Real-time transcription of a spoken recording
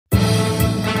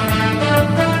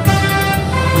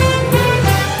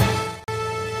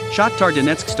Shakhtar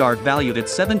Donetsk star valued at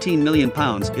 £17 million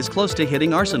is close to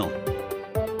hitting Arsenal.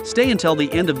 Stay until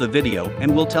the end of the video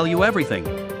and we'll tell you everything.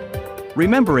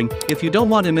 Remembering, if you don't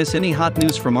want to miss any hot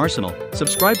news from Arsenal,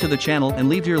 subscribe to the channel and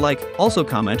leave your like, also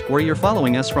comment where you're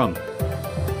following us from.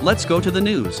 Let's go to the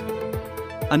news.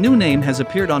 A new name has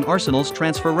appeared on Arsenal's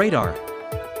transfer radar.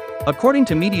 According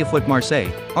to Mediafoot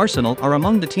Marseille, Arsenal are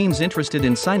among the teams interested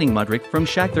in signing Mudryk from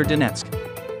Shakhtar Donetsk.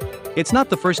 It's not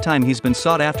the first time he's been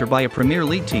sought after by a Premier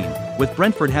League team, with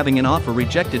Brentford having an offer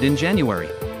rejected in January.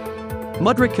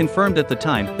 Mudryk confirmed at the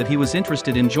time that he was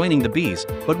interested in joining the Bees,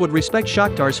 but would respect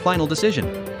Shakhtar's final decision.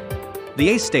 The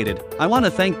ace stated, "I want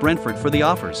to thank Brentford for the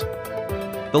offers."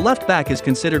 The left-back is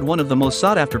considered one of the most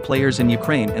sought-after players in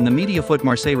Ukraine, and the Mediafoot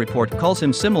Marseille report calls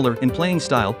him similar in playing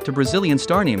style to Brazilian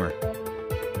star Neymar.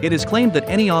 It is claimed that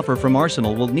any offer from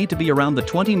Arsenal will need to be around the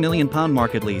 £20 million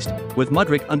mark at least, with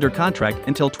Mudryk under contract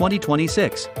until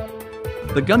 2026.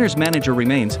 The Gunners' manager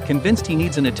remains convinced he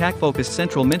needs an attack-focused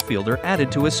central midfielder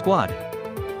added to his squad.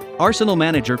 Arsenal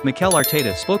manager Mikel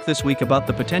Arteta spoke this week about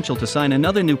the potential to sign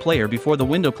another new player before the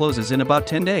window closes in about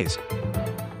 10 days.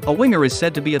 A winger is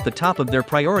said to be at the top of their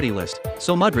priority list,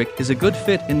 so Mudryk is a good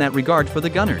fit in that regard for the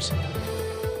Gunners.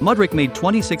 Mudryk made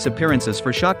 26 appearances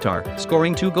for Shakhtar,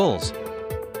 scoring 2 goals.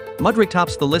 Mudryk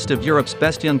tops the list of Europe's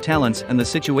best young talents, and the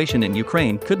situation in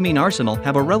Ukraine could mean Arsenal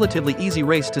have a relatively easy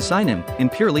race to sign him, in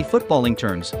purely footballing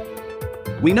terms.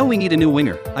 "We know we need a new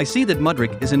winger. I see that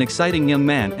Mudryk is an exciting young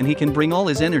man and he can bring all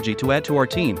his energy to add to our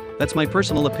team, that's my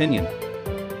personal opinion.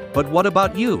 But what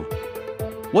about you?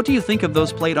 What do you think of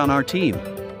those played on our team?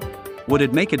 Would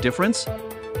it make a difference?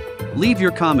 Leave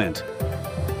your comment.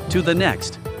 To the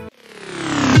next.